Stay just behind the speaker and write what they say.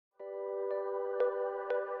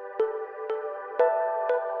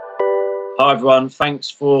Hi everyone, thanks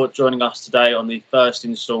for joining us today on the first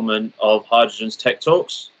instalment of Hydrogen's Tech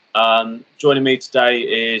Talks. Joining me today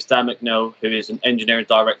is Dan McNeil, who is an engineering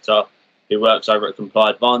director who works over at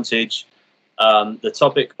ComplyAdvantage. The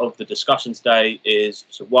topic of the discussion today is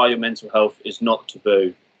why your mental health is not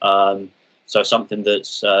taboo. So something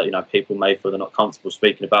that's people may feel they're not comfortable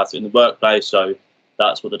speaking about it in the workplace. So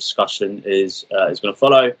that's what the discussion is going to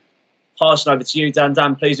follow. Passing over to you, Dan.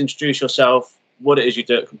 Dan, please introduce yourself, what it is you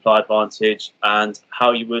do at ComplyAdvantage, and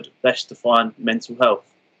how you would best define mental health.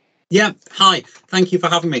 Yeah, hi, thank you for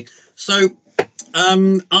having me. So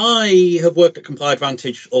I have worked at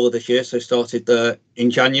ComplyAdvantage all of this year, so started in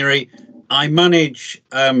January. I manage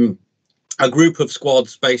a group of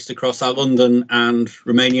squads based across our London and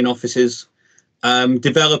Romanian offices,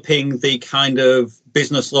 developing the kind of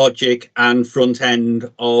business logic and front end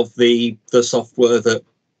of the software that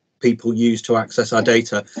people use to access our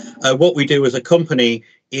data. What we do as a company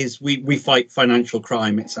is we fight financial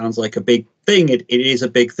crime. It sounds like a big thing. It is a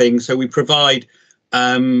big thing. So we provide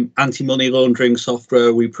anti-money laundering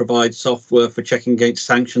software. We provide software for checking against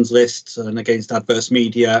sanctions lists and against adverse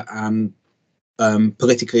media and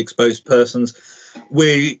politically exposed persons.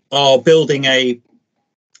 We are building a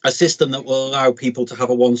system that will allow people to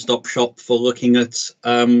have a one-stop shop for looking at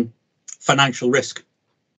financial risk.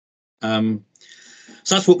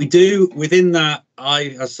 So that's what we do. Within that,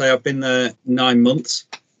 I've been there 9 months.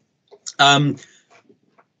 At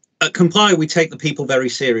Comply, we take the people very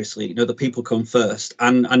seriously. You know, the people come first,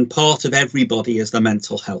 and part of everybody is their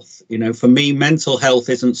mental health. You know, for me, mental health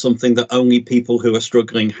isn't something that only people who are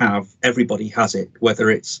struggling have. Everybody has it, whether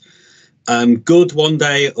it's good one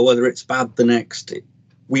day or whether it's bad the next.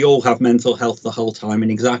 We all have mental health the whole time in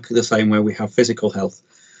exactly the same way we have physical health.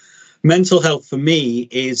 Mental health for me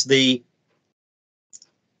is the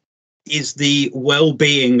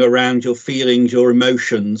well-being around your feelings, your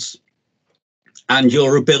emotions, and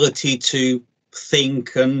your ability to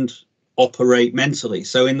think and operate mentally.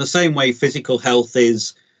 So in the same way, physical health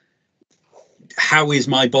is how is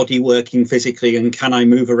my body working physically, and can I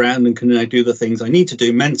move around and can I do the things I need to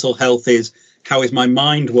do? Mental health is how is my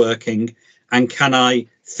mind working, and can I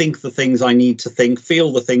think the things I need to think,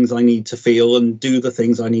 feel the things I need to feel, and do the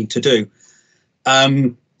things I need to do.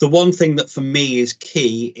 The one thing that for me is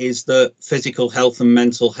key is that physical health and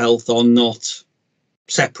mental health are not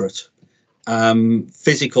separate.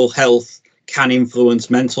 Physical health can influence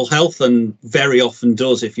mental health, and very often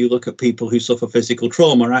does. If you look at people who suffer physical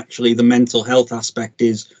trauma, actually the mental health aspect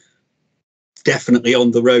is definitely on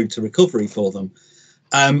the road to recovery for them.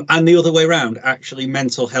 And the other way around, actually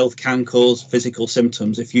mental health can cause physical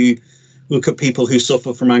symptoms. If you look at people who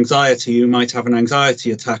suffer from anxiety, you might have an anxiety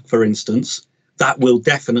attack, for instance, that will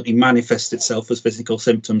definitely manifest itself as physical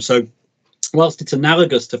symptoms. So whilst it's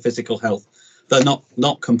analogous to physical health, they're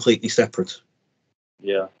not completely separate.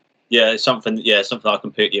 Yeah, it's something I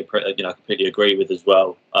completely agree with as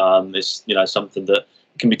well. It's something that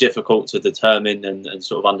can be difficult to determine and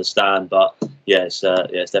sort of understand, but it's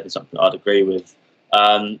definitely something I'd agree with.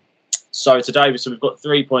 So today we've got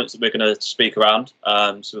 3 points that we're going to speak around.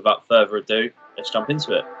 So without further ado, let's jump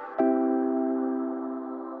into it.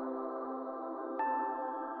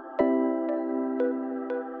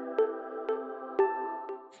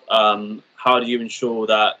 How do you ensure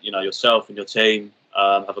that yourself and your team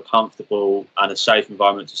have a comfortable and a safe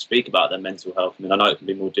environment to speak about their mental health? I mean, I know it can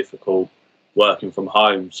be more difficult working from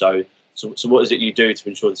home. So what is it you do to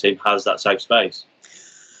ensure the team has that safe space?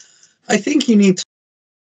 I think you need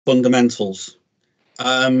fundamentals.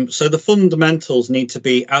 So the fundamentals need to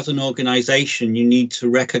be, as an organisation, you need to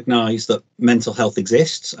recognise that mental health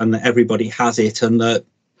exists and that everybody has it, and that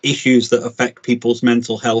issues that affect people's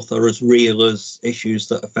mental health are as real as issues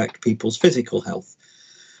that affect people's physical health.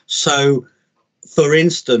 So, for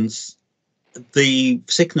instance, the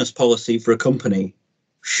sickness policy for a company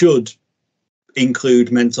should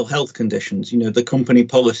include mental health conditions. You know, the company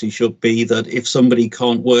policy should be that if somebody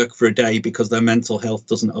can't work for a day because their mental health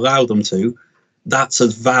doesn't allow them to, that's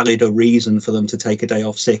as valid a reason for them to take a day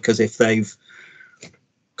off sick as if they've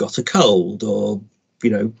got a cold or,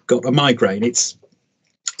 got a migraine.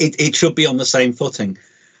 It should be on the same footing.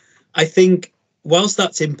 I think whilst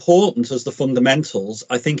that's important as the fundamentals,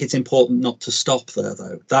 I think it's important not to stop there,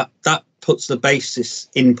 though. That puts the basis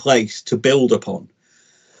in place to build upon.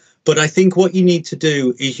 But I think what you need to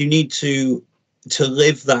do is you need to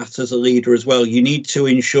live that as a leader as well. You need to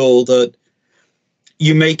ensure that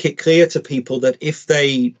you make it clear to people that if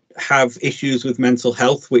they have issues with mental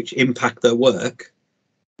health which impact their work,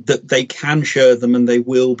 that they can share them and they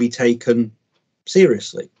will be taken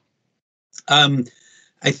seriously.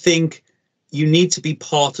 I think you need to be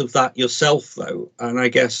part of that yourself, though, and I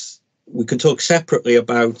guess we could talk separately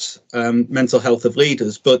about mental health of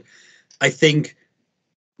leaders, but I think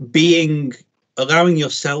allowing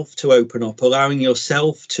yourself to open up, allowing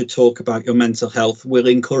yourself to talk about your mental health will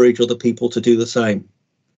encourage other people to do the same.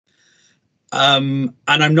 And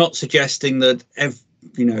I'm not suggesting that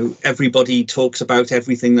everybody talks about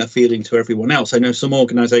everything they're feeling to everyone else. I know some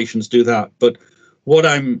organizations do that, but what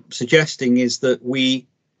I'm suggesting is that we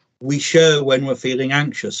share when we're feeling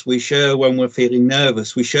anxious, we share when we're feeling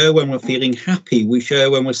nervous, we share when we're feeling happy, we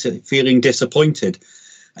share when we're feeling disappointed.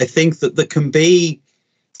 I think that there can be,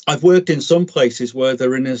 I've worked in some places where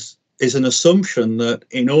there is an assumption that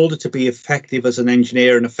in order to be effective as an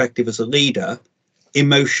engineer and effective as a leader,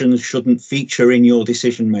 emotions shouldn't feature in your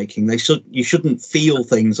decision making. You shouldn't feel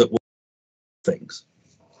things at things.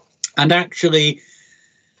 And actually,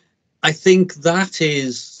 I think that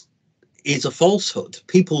is a falsehood.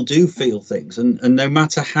 People do feel things, and no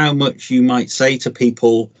matter how much you might say to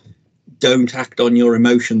people, don't act on your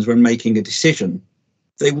emotions when making a decision,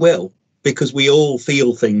 they will, because we all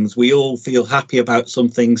feel things. We all feel happy about some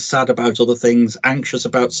things, sad about other things, anxious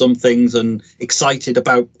about some things, and excited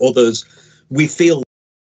about others. We feel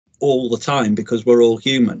all the time because we're all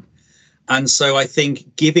human. And so I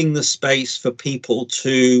think giving the space for people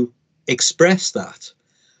to express that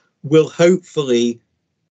will hopefully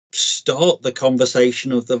start the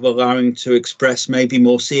conversation of them allowing to express maybe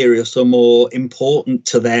more serious or more important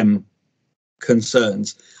to them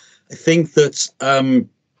concerns. I think that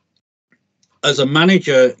as a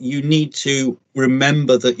manager, you need to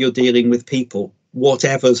remember that you're dealing with people,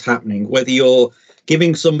 whatever's happening, whether you're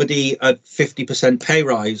giving somebody a 50% pay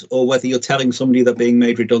rise or whether you're telling somebody they're being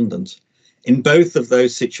made redundant. In both of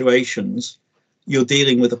those situations, you're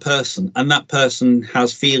dealing with a person, and that person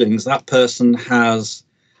has feelings, that person has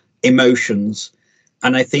emotions.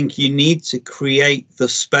 And I think you need to create the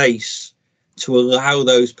space to allow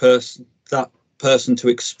that person to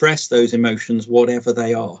express those emotions, whatever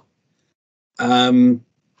they are. I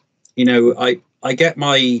get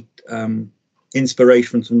my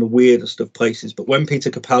inspiration from the weirdest of places, but when Peter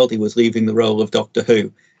Capaldi was leaving the role of Doctor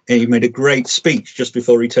Who, he made a great speech just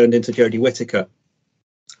before he turned into Jodie Whittaker.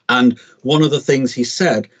 And one of the things he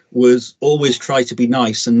said was always try to be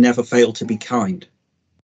nice and never fail to be kind.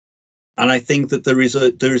 And I think that there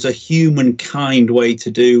is a humankind way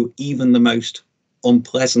to do even the most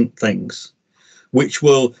unpleasant things, which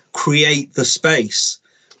will create the space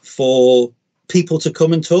for people to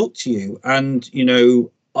come and talk to you. And,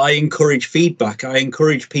 I encourage feedback. I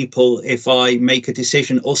encourage people, if I make a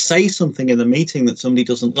decision or say something in the meeting that somebody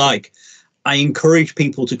doesn't like, I encourage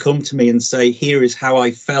people to come to me and say, here is how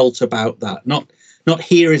I felt about that. Not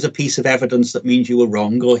here is a piece of evidence that means you were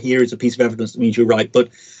wrong, or here is a piece of evidence that means you're right, but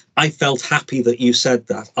I felt happy that you said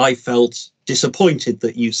that. I felt disappointed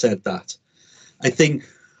that you said that. I think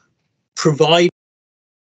provide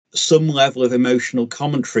some level of emotional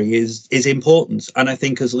commentary is important. And I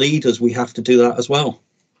think as leaders, we have to do that as well.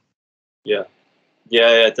 Yeah,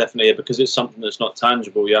 definitely. Because it's something that's not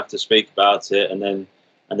tangible. You have to speak about it, and then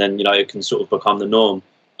it can sort of become the norm.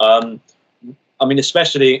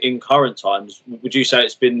 Especially in current times, would you say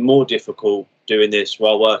it's been more difficult doing this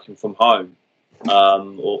while working from home,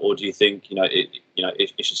 or do you think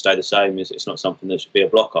it should stay the same? It's not something that should be a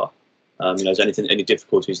blocker? Is any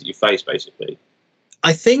difficulties that you face basically?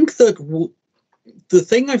 I think that the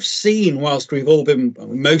thing I've seen whilst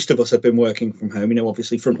most of us have been working from home,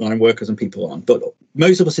 obviously frontline workers and people aren't, but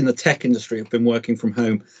most of us in the tech industry have been working from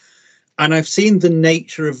home. And I've seen the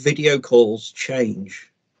nature of video calls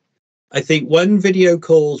change. I think when video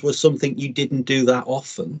calls was something you didn't do that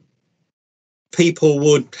often, people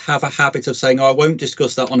would have a habit of saying, I won't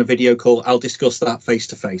discuss that on a video call. I'll discuss that face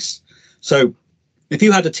to face. So if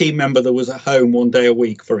you had a team member that was at home one day a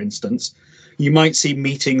week, for instance, you might see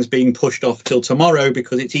meetings being pushed off till tomorrow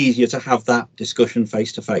because it's easier to have that discussion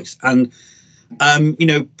face to face. And,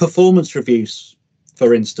 performance reviews,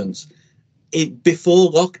 for instance,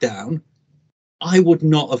 before lockdown, I would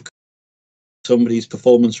not have somebody's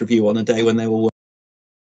performance review on a day when they were working,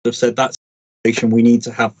 have said that's we need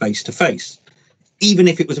to have face to face. Even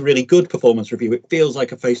if it was a really good performance review, it feels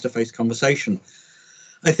like a face to face conversation.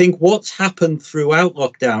 I think what's happened throughout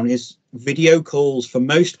lockdown is video calls for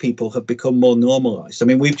most people have become more normalized.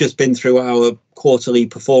 We've just been through our quarterly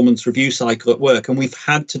performance review cycle at work, and we've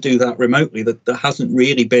had to do that remotely. That there hasn't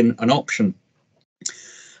really been an option.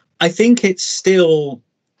 I think it's still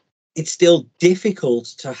difficult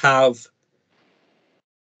to have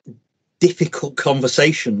difficult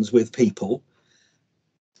conversations with people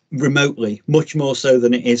remotely, much more so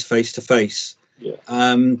than it is face to face.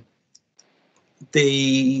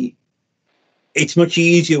 It's much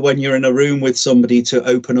easier when you're in a room with somebody to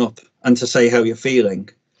open up and to say how you're feeling,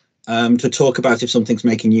 to talk about if something's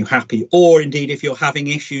making you happy, or indeed if you're having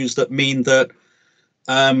issues that mean that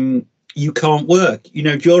you can't work. You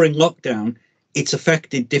know, during lockdown, it's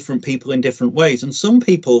affected different people in different ways. And some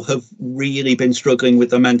people have really been struggling with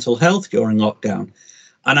their mental health during lockdown.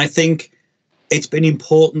 And I think it's been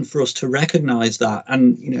important for us to recognize that.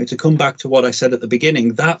 And, you know, to come back to what I said at the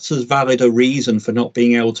beginning, that's as valid a reason for not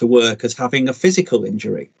being able to work as having a physical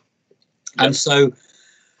injury. Yep. And so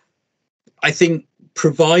I think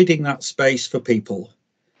providing that space for people,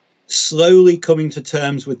 slowly coming to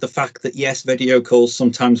terms with the fact that, yes, video calls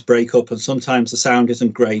sometimes break up and sometimes the sound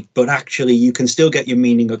isn't great, but actually you can still get your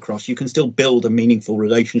meaning across. You can still build a meaningful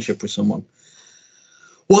relationship with someone.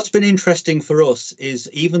 What's been interesting for us is,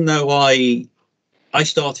 even though I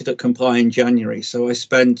started at Comply in January, so I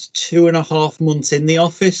spent 2.5 months in the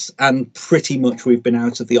office, and pretty much we've been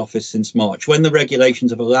out of the office since March. When the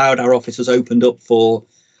regulations have allowed, our office has opened up for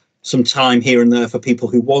some time here and there for people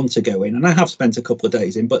who want to go in, and I have spent a couple of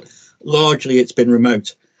days in, but largely it's been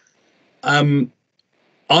remote.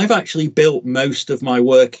 I've actually built most of my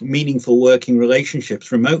meaningful working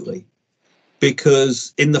relationships remotely,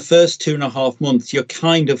 because in the first 2.5 months, you're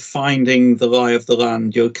kind of finding the lie of the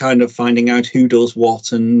land. You're kind of finding out who does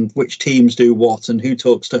what and which teams do what and who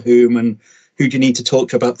talks to whom and who do you need to talk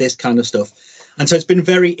to about this kind of stuff. And so it's been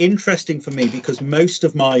very interesting for me, because most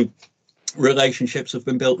of my relationships have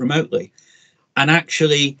been built remotely. And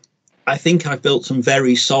actually, I think I've built some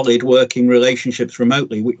very solid working relationships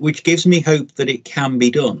remotely, which gives me hope that it can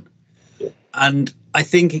be done. Yeah. And I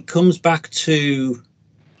think it comes back to,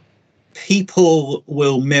 people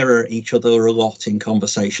will mirror each other a lot in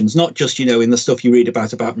conversations, not just, you know, in the stuff you read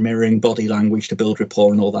about mirroring body language to build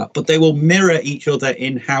rapport and all that, but they will mirror each other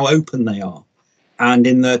in how open they are and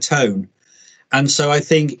in their tone. And so I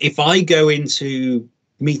think if I go into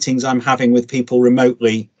meetings I'm having with people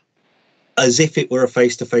remotely as if it were a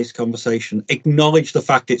face-to-face conversation, acknowledge the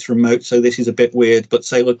fact it's remote, so this is a bit weird, but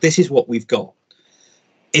say, look, this is what we've got.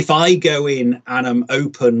 If I go in and I'm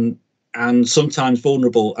open and sometimes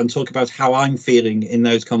vulnerable and talk about how I'm feeling in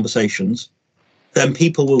those conversations, then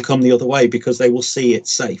people will come the other way because they will see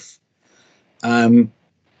it's safe. You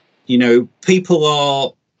know, people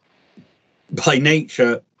are by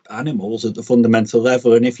nature animals at the fundamental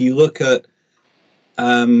level. And if you look at,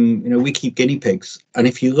 you know, we keep guinea pigs. And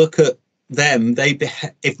if you look at them,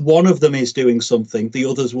 if one of them is doing something, the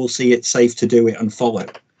others will see it's safe to do it and follow.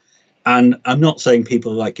 And I'm not saying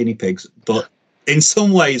people are like guinea pigs, but in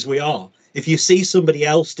some ways we are. If you see somebody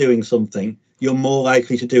else doing something, you're more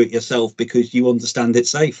likely to do it yourself because you understand it's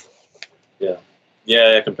safe.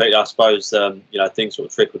 Yeah, completely. I suppose you know, things sort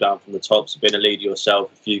of trickle down from the top. So being a leader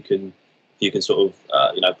yourself, if you can sort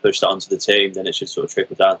of you know, push that onto the team, then it should sort of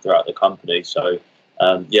trickle down throughout the company. So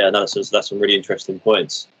yeah, no, that's some really interesting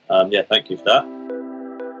points. Yeah, thank you for that.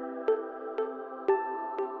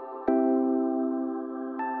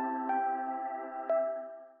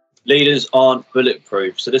 Leaders aren't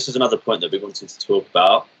bulletproof. So this is another point that we wanted to talk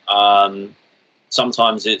about.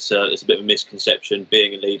 Sometimes it's a bit of a misconception.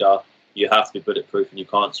 Being a leader, you have to be bulletproof and you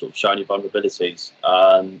can't sort of show any vulnerabilities.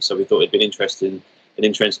 So we thought it'd be an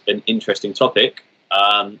interesting topic.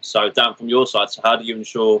 So Dan, from your side, so how do you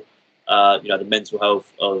ensure you know, the mental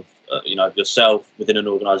health of you know, yourself within an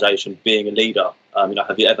organisation, being a leader? You know,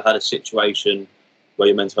 have you ever had a situation where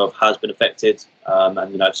your mental health has been affected?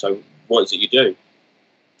 And you know, so what is it you do?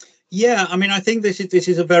 Yeah, I mean, I think this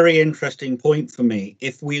is a very interesting point for me.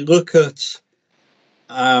 If we look at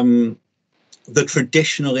the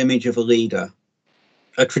traditional image of a leader,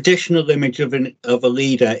 a traditional image of a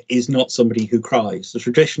leader is not somebody who cries. The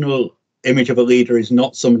traditional image of a leader is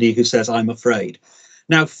not somebody who says, I'm afraid.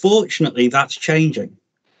 Now, fortunately, that's changing.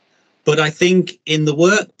 But I think in the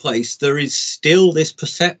workplace, there is still this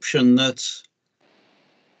perception that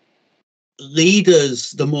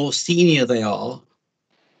leaders, the more senior they are,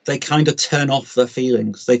 they kind of turn off their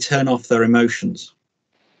feelings, they turn off their emotions.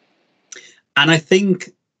 And I think,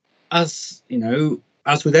 as you know,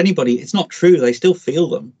 as with anybody, it's not true. They still feel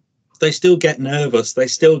them. They still get nervous. They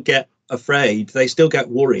still get afraid. They still get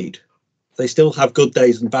worried. They still have good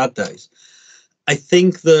days and bad days. I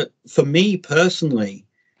think that for me personally,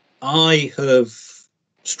 I have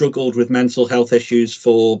struggled with mental health issues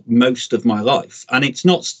for most of my life. And it's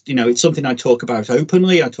not, you know, it's something I talk about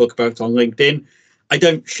openly. I talk about on LinkedIn. I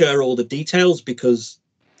don't share all the details because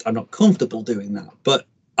I'm not comfortable doing that. But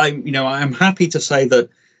I'm happy to say that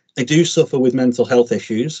I do suffer with mental health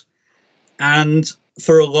issues. And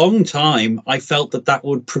for a long time, I felt that that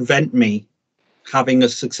would prevent me having a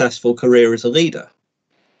successful career as a leader.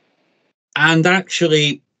 And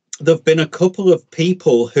actually, there have been a couple of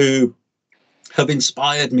people who have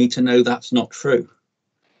inspired me to know that's not true.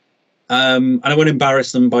 And I won't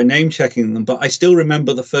embarrass them by name checking them, but I still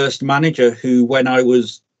remember the first manager who, when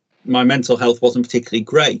my mental health wasn't particularly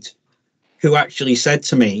great, who actually said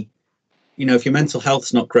to me, you know, if your mental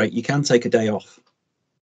health's not great, you can take a day off.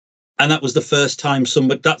 And that was the first time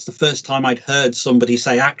that's the first time I'd heard somebody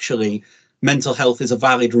say, actually, mental health is a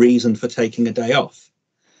valid reason for taking a day off.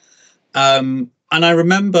 And I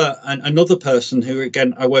remember another person who,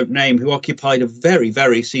 again, I won't name, who occupied a very,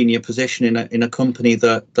 very senior position in a company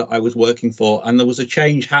that I was working for. And there was a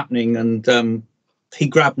change happening. And he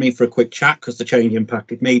grabbed me for a quick chat because the change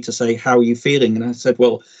impacted me, to say, how are you feeling? And I said,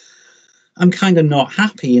 well, I'm kind of not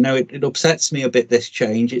happy. You know, it upsets me a bit, this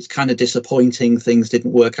change. It's kind of disappointing. Things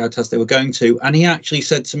didn't work out as they were going to. And he actually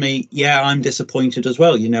said to me, yeah, I'm disappointed as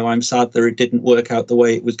well. You know, I'm sad that it didn't work out the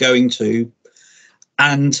way it was going to.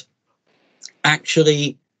 And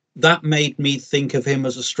actually, that made me think of him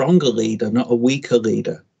as a stronger leader, not a weaker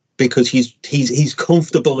leader, because he's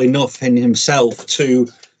comfortable enough in himself to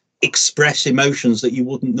express emotions that you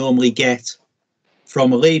wouldn't normally get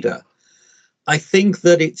from a leader. I think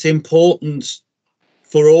that it's important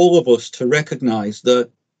for all of us to recognize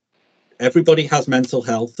that everybody has mental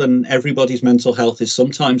health, and everybody's mental health is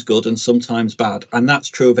sometimes good and sometimes bad. And that's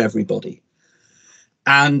true of everybody.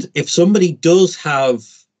 And if somebody does have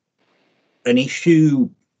an issue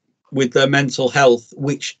with their mental health,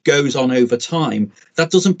 which goes on over time,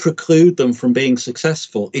 that doesn't preclude them from being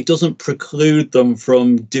successful. It doesn't preclude them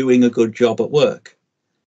from doing a good job at work.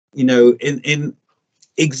 You know, in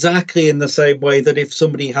exactly in the same way that if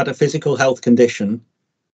somebody had a physical health condition,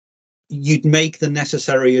 you'd make the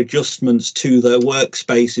necessary adjustments to their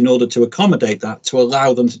workspace in order to accommodate that, to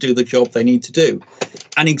allow them to do the job they need to do.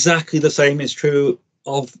 And exactly the same is true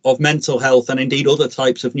of mental health, and indeed other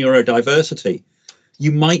types of neurodiversity.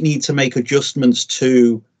 You might need to make adjustments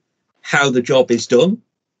to how the job is done,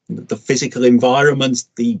 the physical environment,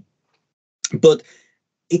 but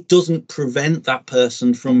it doesn't prevent that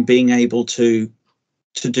person from being able to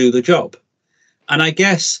do the job. And I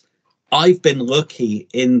guess I've been lucky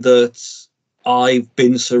in that I've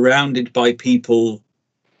been surrounded by people,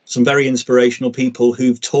 some very inspirational people,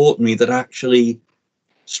 who've taught me that actually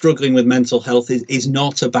struggling with mental health is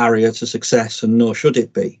not a barrier to success, and nor should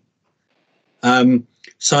it be.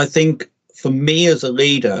 So I think for me as a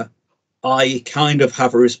leader, I kind of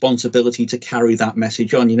have a responsibility to carry that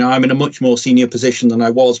message on. You know, I'm in a much more senior position than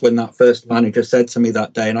I was when that first manager said to me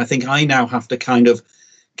that day. And I think I now have to kind of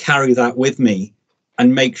carry that with me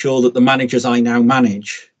and make sure that the managers I now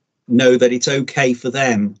manage know that it's okay for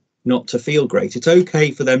them not to feel great. It's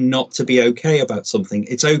okay for them not to be okay about something.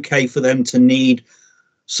 It's okay for them to need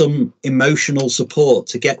some emotional support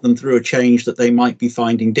to get them through a change that they might be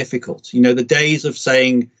finding difficult. You know, the days of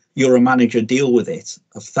saying you're a manager, deal with it,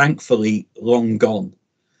 are thankfully long gone.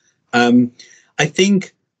 I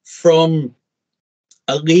think from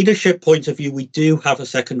a leadership point of view, we do have a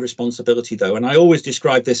second responsibility, though, and I always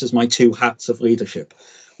describe this as my two hats of leadership.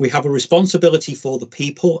 We have a responsibility for the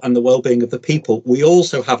people and the well-being of the people. We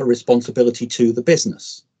also have a responsibility to the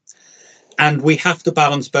business, and we have to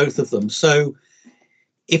balance both of them. So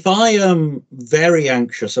if I am very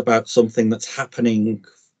anxious about something that's happening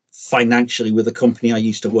financially with a company I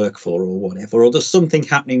used to work for or whatever, or there's something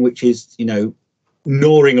happening which is, you know,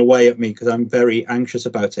 gnawing away at me because I'm very anxious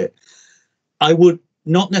about it, I would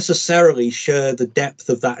not necessarily share the depth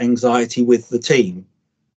of that anxiety with the team,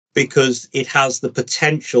 because it has the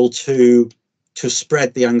potential to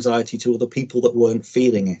spread the anxiety to other people that weren't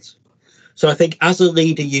feeling it. So I think as a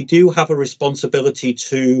leader, you do have a responsibility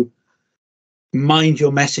to mind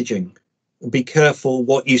your messaging, be careful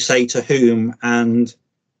what you say to whom, and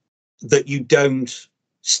that you don't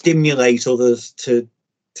stimulate others to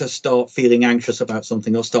start feeling anxious about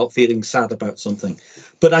something or start feeling sad about something.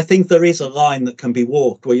 But I think there is a line that can be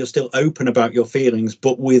walked where you're still open about your feelings,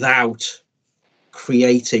 but without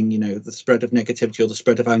creating, you know, the spread of negativity or the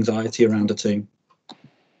spread of anxiety around a team.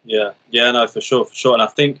 Yeah, no, for sure. And I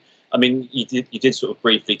think, I mean, you did sort of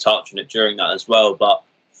briefly touch on it during that as well, but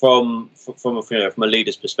from a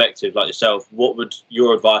leader's perspective like yourself, what would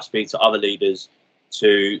your advice be to other leaders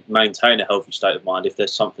to maintain a healthy state of mind if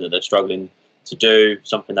there's something that they're struggling to do,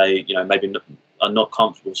 something they, you know, maybe are not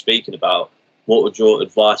comfortable speaking about? What would your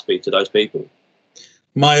advice be to those people?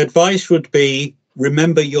 My advice would be,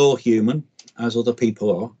 remember you're human, as other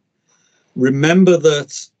people are. Remember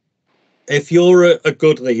that if you're a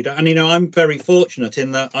good leader, and, you know, I'm very fortunate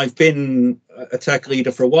in that I've been a tech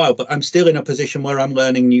leader for a while, but I'm still in a position where I'm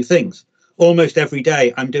learning new things. Almost every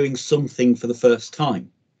day I'm doing something for the first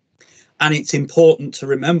time. And it's important to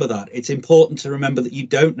remember that. It's important to remember that you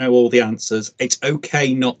don't know all the answers. It's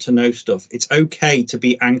okay not to know stuff. It's okay to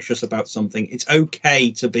be anxious about something. It's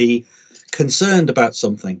okay to be concerned about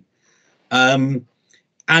something. And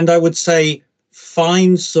I would say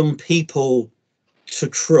find some people to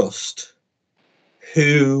trust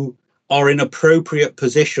who are in appropriate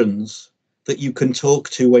positions that you can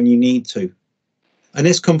talk to when you need to. And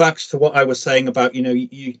this comes back to what I was saying about,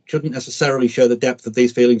 you shouldn't necessarily share the depth of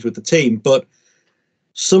these feelings with the team, but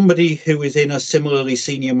somebody who is in a similarly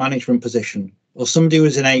senior management position, or somebody who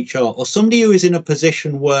is in HR, or somebody who is in a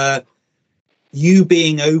position where you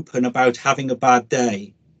being open about having a bad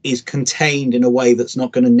day is contained in a way that's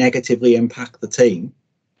not going to negatively impact the team.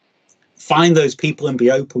 Find those people and be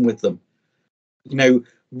open with them.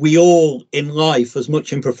 We all in life, as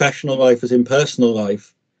much in professional life as in personal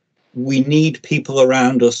life, we need people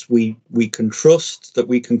around us we can trust, that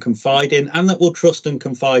we can confide in, and that will trust and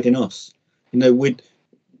confide in us.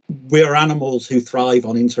 We're animals who thrive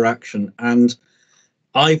on interaction, and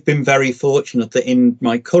I've been very fortunate that in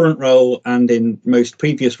my current role and in most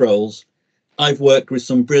previous roles, I've worked with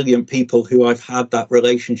some brilliant people who I've had that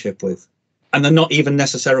relationship with. And they're not even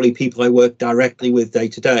necessarily people I work directly with day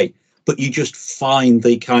to day, but you just find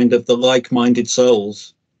the kind of the like-minded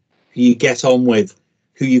souls who you get on with,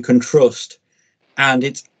 who you can trust. And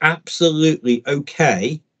it's absolutely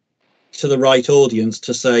okay to the right audience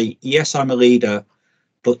to say, yes, I'm a leader,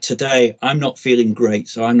 but today I'm not feeling great,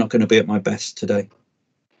 so I'm not going to be at my best today.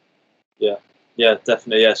 Yeah,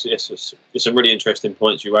 definitely. Yes, it's some really interesting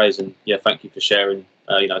points you raise, and yeah, thank you for sharing,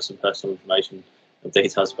 some personal information and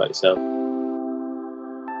details about yourself.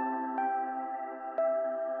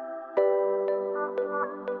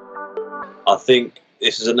 I think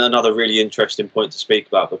this is another really interesting point to speak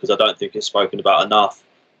about, because I don't think it's spoken about enough,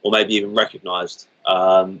 or maybe even recognised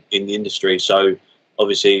in the industry. So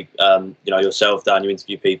obviously, yourself, Dan, you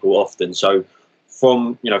interview people often. So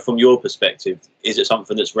from your perspective, is it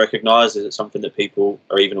something that's recognised? Is it something that people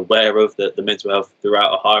are even aware of, that the mental health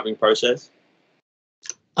throughout a hiring process?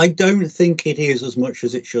 I don't think it is as much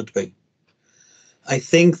as it should be. I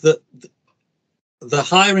think that the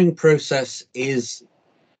hiring process is,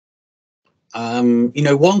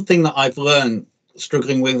 one thing that I've learned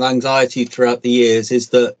struggling with anxiety throughout the years is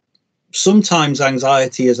that sometimes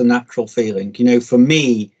anxiety is a natural feeling. For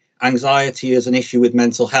me, anxiety as an issue with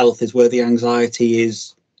mental health is where the anxiety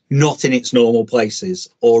is not in its normal places,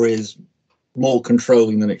 or is more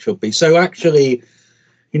controlling than it should be. So actually,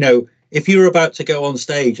 if you're about to go on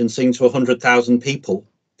stage and sing to 100,000 people,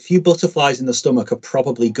 a few butterflies in the stomach are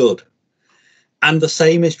probably good. And the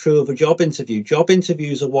same is true of a job interview. Job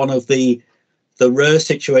interviews are one of the rare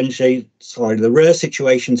situations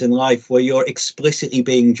in life where you're explicitly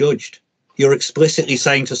being judged. You're explicitly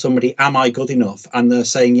saying to somebody, am I good enough? And they're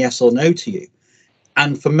saying yes or no to you.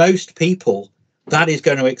 And for most people, that is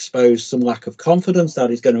going to expose some lack of confidence. That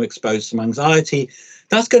is going to expose some anxiety.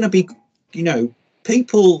 That's going to be,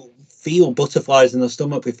 people feel butterflies in the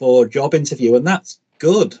stomach before a job interview, and that's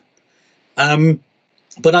good.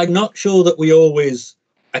 But I'm not sure that we always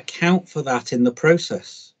account for that in the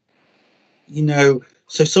process.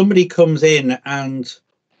 So somebody comes in and,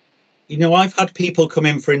 I've had people come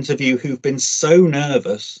in for interview who've been so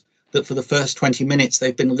nervous that for the first 20 minutes,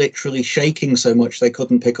 they've been literally shaking so much they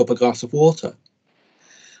couldn't pick up a glass of water.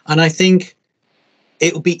 And I think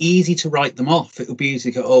it would be easy to write them off. It would be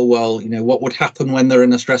easy to go, oh, well, what would happen when they're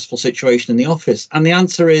in a stressful situation in the office? And the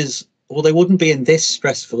answer is, well, they wouldn't be in this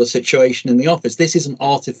stressful a situation in the office. This is an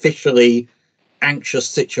artificially anxious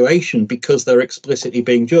situation because they're explicitly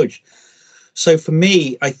being judged. So for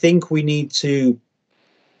me, I think we need to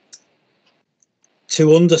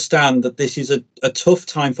understand that this is a tough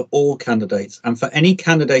time for all candidates, and for any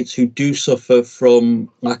candidates who do suffer from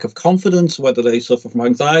lack of confidence, whether they suffer from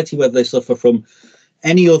anxiety, whether they suffer from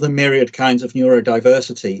any other myriad kinds of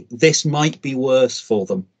neurodiversity, this might be worse for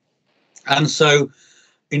them. And so,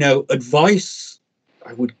 advice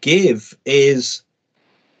I would give is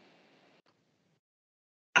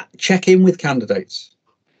check in with candidates.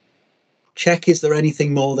 Check, is there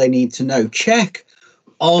anything more they need to know? Check,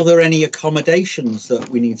 are there any accommodations that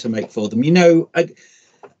we need to make for them?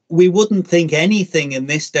 We wouldn't think anything in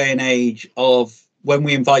this day and age of when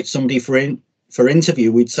we invite somebody for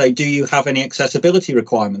interview, we'd say, do you have any accessibility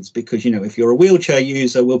requirements? Because, if you're a wheelchair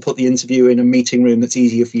user, we'll put the interview in a meeting room that's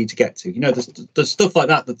easier for you to get to. There's stuff like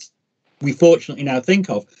that that we fortunately now think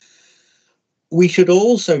of. We should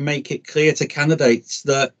also make it clear to candidates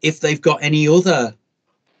that if they've got any other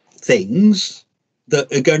things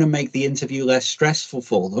that are going to make the interview less stressful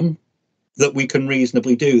for them that we can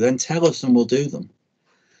reasonably do, then tell us and we'll do them.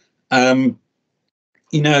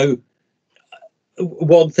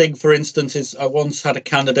 one thing, for instance, is I once had a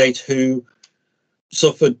candidate who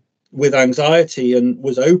suffered with anxiety and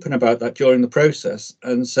was open about that during the process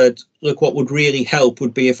and said, look, what would really help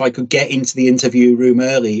would be if I could get into the interview room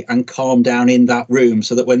early and calm down in that room,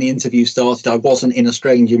 so that when the interview started, I wasn't in a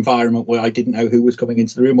strange environment where I didn't know who was coming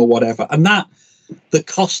into the room or whatever. And that, the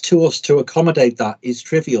cost to us to accommodate that is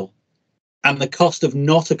trivial. And the cost of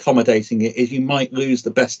not accommodating it is you might lose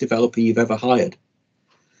the best developer you've ever hired.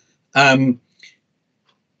 I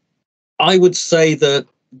would say that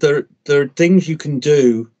there are things you can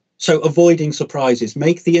do. So avoiding surprises,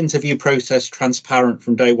 make the interview process transparent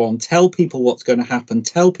from day one. Tell people what's going to happen.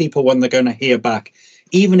 Tell people when they're going to hear back,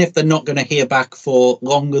 even if they're not going to hear back for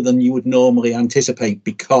longer than you would normally anticipate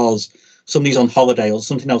because somebody's on holiday or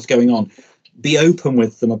something else going on. Be open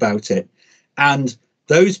with them about it. And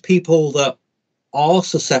those people that are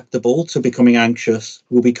susceptible to becoming anxious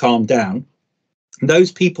will be calmed down. And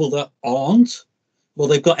those people that aren't, well,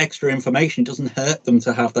 they've got extra information. It doesn't hurt them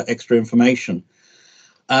to have that extra information.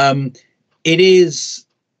 It is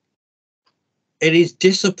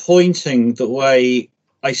disappointing the way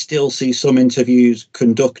I still see some interviews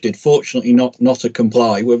conducted. Fortunately, not at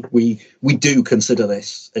Comply. We do consider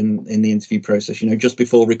this in the interview process. You know, just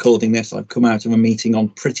before recording this, I've come out of a meeting on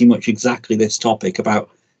pretty much exactly this topic about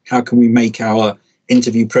how can we make our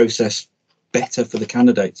interview process better for the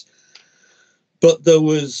candidates. But there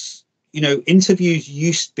was, you know, interviews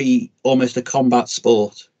used to be almost a combat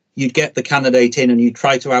sport. You'd get the candidate in and you'd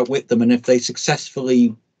try to outwit them. And if they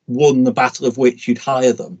successfully won the battle of wits, you'd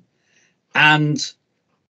hire them. And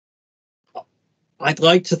I'd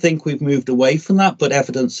like to think we've moved away from that, but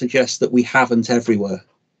evidence suggests that we haven't everywhere.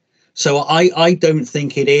 So I don't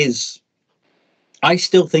think it is. I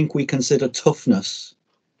still think we consider toughness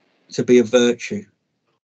to be a virtue.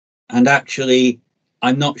 And actually,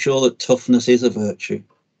 I'm not sure that toughness is a virtue.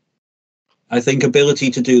 I think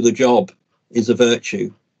ability to do the job is a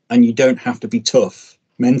virtue. And you don't have to be tough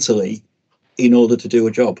mentally in order to do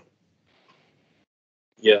a job.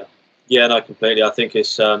 Yeah, no, completely. I think it's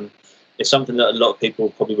something that a lot of people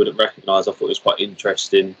probably wouldn't recognise. I thought it was quite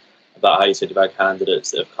interesting about how you said about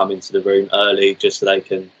candidates that have come into the room early just so they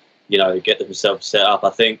can, you know, get themselves set up. I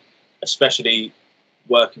think especially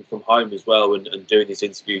working from home as well and doing these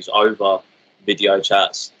interviews over video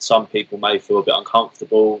chats, some people may feel a bit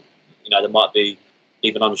uncomfortable. You know, they might be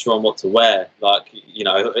even unsure on what to wear. Like, you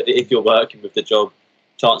know, if you're working with the job,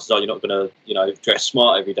 chances are you're not going to, you know, dress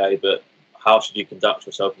smart every day, but how should you conduct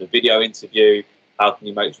yourself in a video interview? How can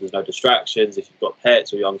you make sure there's no distractions if you've got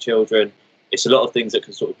pets or young children? It's a lot of things that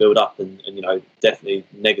can sort of build up and you know, definitely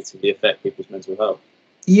negatively affect people's mental health.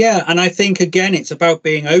 Yeah, and I think, again, it's about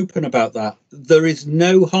being open about that. There is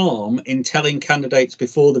no harm in telling candidates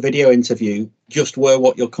before the video interview, just wear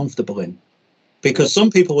what you're comfortable in. Because some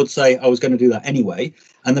people would say, I was going to do that anyway.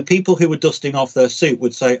 And the people who were dusting off their suit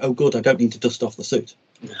would say, oh, good, I don't need to dust off the suit.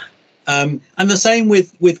 And the same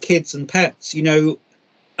with kids and pets, you know,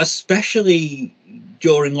 especially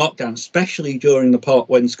during lockdown, especially during the part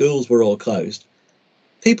when schools were all closed.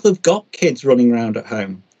 People have got kids running around at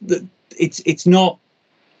home. It's not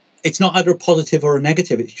either a positive or a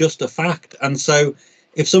negative. It's just a fact. And so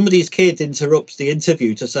if somebody's kid interrupts the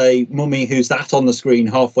interview to say, Mummy, who's that on the screen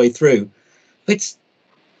halfway through? It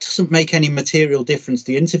doesn't make any material difference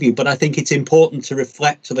to the interview, but I think it's important to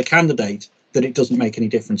reflect to the candidate that it doesn't make any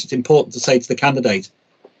difference. It's important to say to the candidate,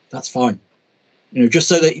 that's fine, you know, just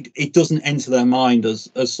so that it doesn't enter their mind as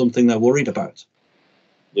something they're worried about.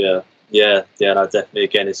 No, definitely.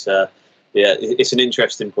 Again, it's an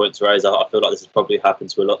interesting point to raise. I feel like this has probably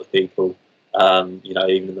happened to a lot of people, you know,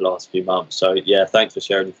 even in the last few months. So yeah, thanks for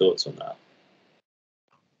sharing your thoughts on that.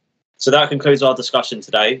 So that concludes our discussion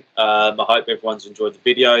today. I hope everyone's enjoyed the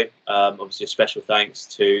video. Obviously, a special thanks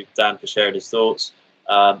to Dan for sharing his thoughts.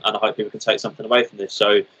 And I hope people can take something away from this.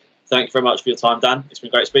 So thank you very much for your time, Dan. It's been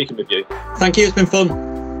great speaking with you. Thank you. It's been fun.